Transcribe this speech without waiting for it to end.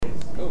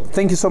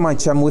Thank you so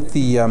much. I'm with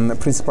the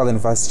Principal and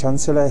Vice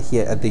Chancellor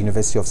here at the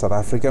University of South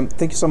Africa.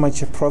 Thank you so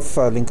much, Prof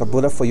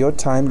Lenkabula, for your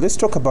time. Let's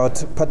talk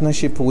about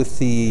partnership with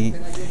the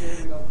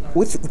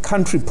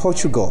country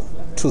Portugal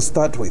to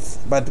start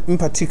with, but in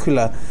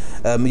particular,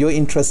 you're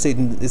interested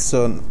in this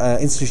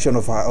institution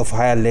of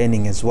higher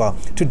learning as well.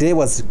 Today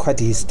was quite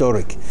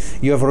historic.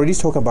 You have already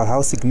talked about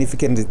how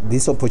significant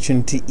this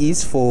opportunity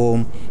is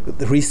for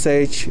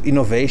research,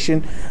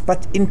 innovation,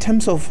 but in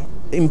terms of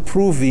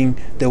improving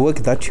the work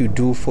that you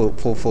do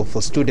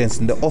for students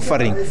and the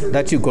offering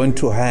that you're going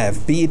to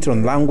have, be it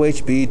on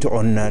language, be it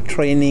on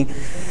training,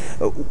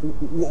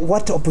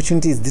 what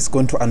opportunity is this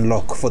going to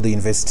unlock for the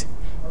university?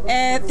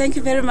 Thank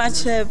you very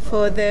much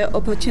for the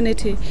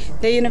opportunity.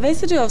 The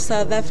University of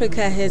South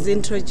Africa has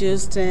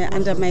introduced,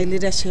 under my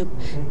leadership,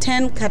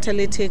 10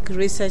 catalytic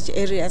research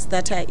areas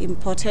that are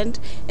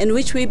important and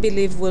which we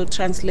believe will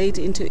translate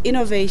into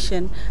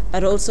innovation,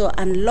 but also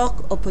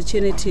unlock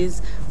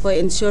opportunities for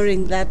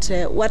ensuring that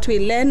what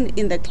we learn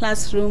in the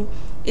classroom,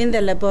 in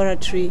the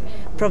laboratory,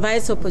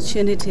 provides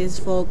opportunities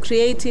for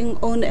creating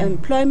own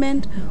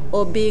employment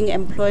or being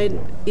employed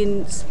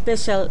in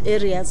special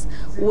areas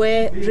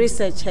where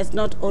research has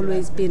not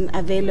always been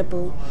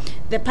available.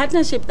 The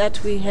partnership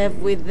that we have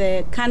with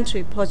the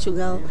country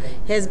Portugal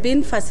has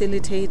been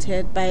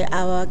facilitated by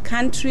our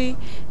country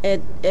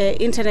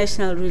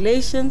international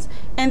relations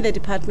and the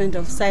Department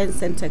of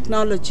Science and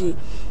Technology,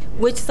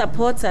 which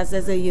supports us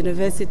as a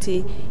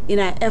university in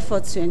our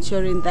efforts to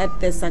ensuring that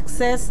there's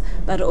success,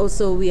 but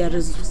also we are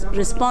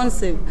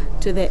responsive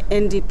to the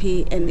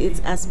NDP and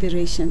its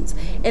aspirations.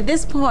 At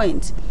this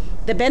point,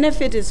 the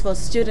benefit is for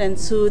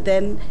students who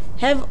then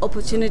have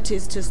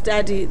opportunities to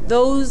study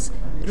those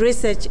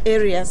research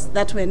areas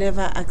that were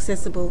never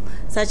accessible,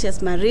 such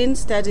as marine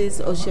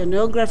studies,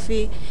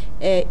 oceanography,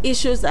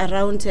 issues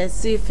around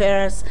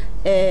seafarers.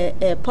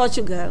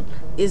 Portugal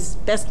is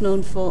best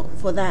known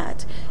for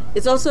that.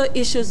 It's also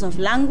issues of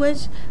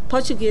language,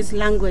 Portuguese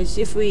language.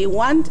 If we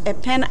want a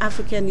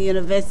Pan-African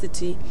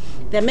university,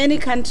 there are many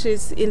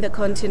countries in the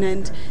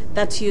continent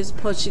that use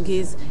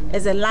Portuguese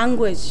as a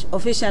language,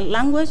 official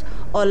language,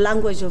 or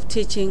language of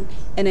teaching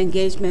and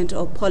engagement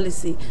or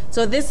policy.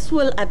 So this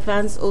will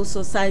advance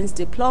also science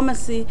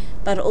diplomacy,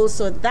 but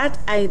also that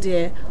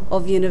idea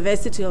of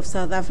University of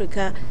South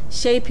Africa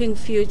shaping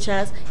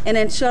futures and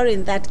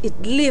ensuring that it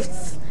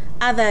lifts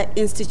other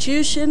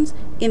institutions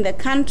in the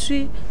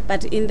country,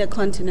 but in the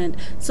continent.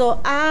 So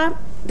our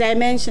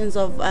dimensions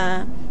of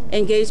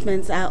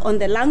engagements are on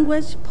the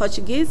language,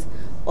 Portuguese,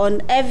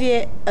 on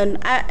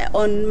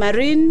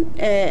marine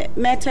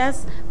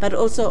matters, but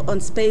also on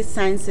space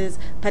sciences,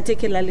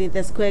 particularly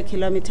the Square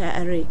Kilometre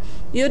Array.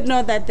 You'd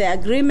know that the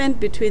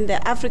agreement between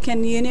the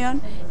African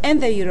Union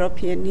and the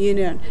European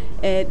Union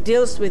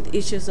deals with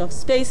issues of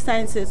space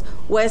sciences,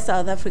 where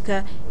South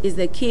Africa is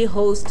the key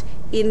host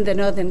in the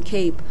Northern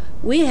Cape.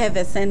 We have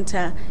a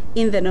center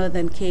in the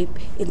Northern Cape.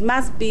 It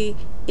must be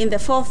in the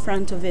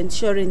forefront of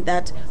ensuring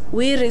that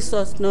we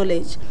resource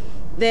knowledge.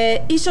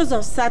 The issues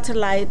of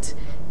satellite,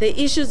 the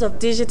issues of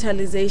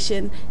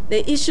digitalization,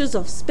 the issues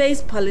of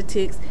space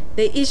politics,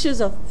 the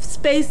issues of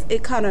space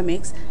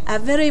economics are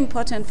very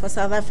important for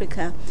South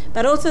Africa.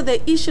 But also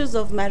the issues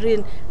of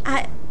marine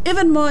are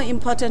even more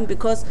important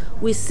because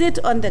we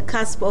sit on the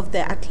cusp of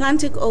the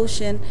Atlantic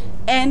Ocean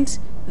and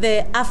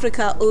the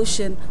Africa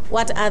Ocean,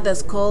 what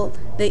others call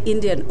the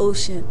Indian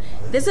Ocean.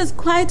 This is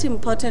quite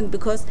important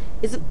because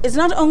it's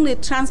not only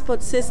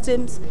transport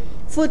systems,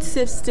 food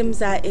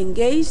systems are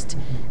engaged,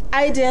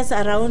 ideas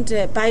around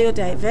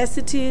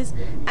biodiversity,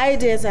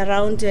 ideas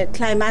around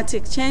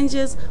climatic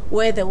changes,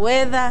 where the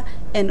weather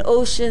and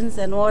oceans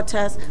and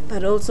waters,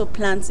 but also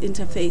plants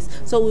interface.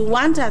 So we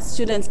want our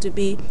students to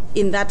be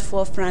in that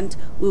forefront.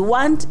 We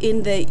want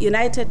in the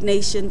United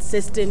Nations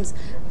systems,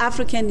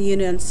 African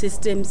Union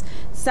systems,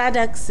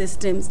 SADC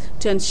systems,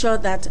 to ensure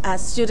that our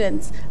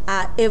students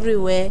are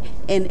everywhere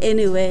and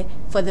anywhere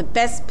for the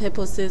best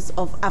purposes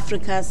of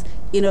Africa's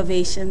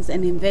innovations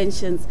and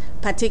inventions,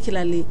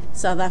 particularly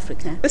South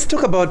Africa. Let's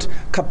talk about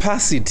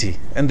capacity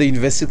and the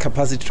university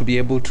capacity to be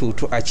able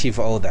to achieve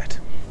all that.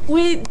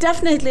 We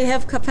definitely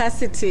have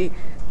capacity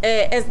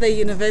as the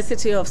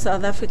University of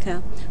South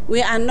Africa.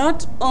 We are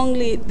not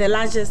only the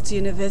largest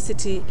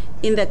university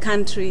in the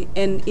country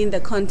and in the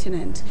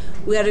continent.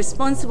 We are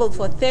responsible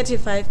for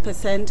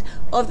 35%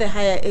 of the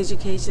higher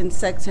education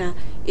sector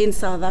in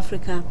South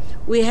Africa.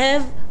 We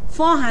have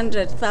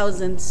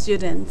 400,000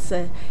 students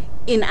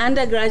in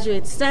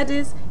undergraduate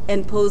studies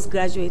and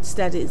postgraduate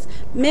studies.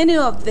 Many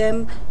of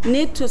them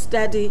need to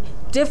study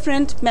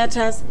different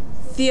matters,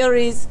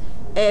 theories,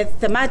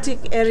 thematic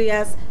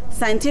areas,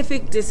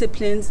 scientific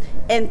disciplines,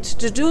 and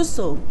to do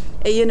so,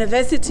 a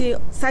university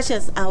such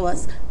as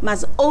ours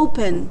must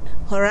open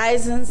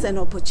horizons and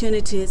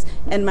opportunities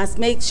and must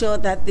make sure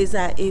that these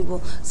are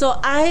able. So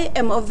I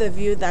am of the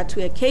view that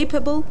we are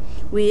capable.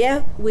 We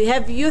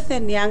have youth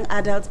and young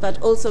adults, but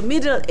also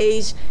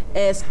middle-aged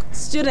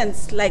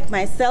students like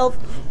myself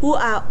who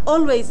are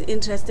always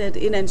interested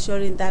in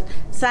ensuring that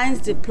science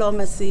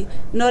diplomacy,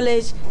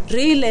 knowledge,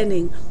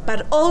 relearning,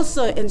 but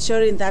also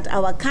ensuring that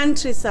our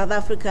country, South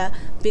Africa,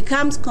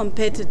 becomes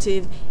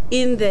competitive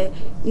in the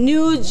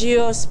new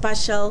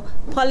geospatial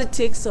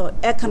politics or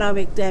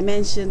economic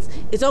dimensions.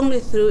 It's only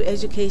through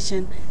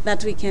education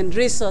that we can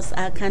resource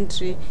our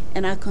country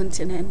and our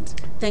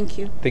continent. Thank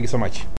you. Thank you so much.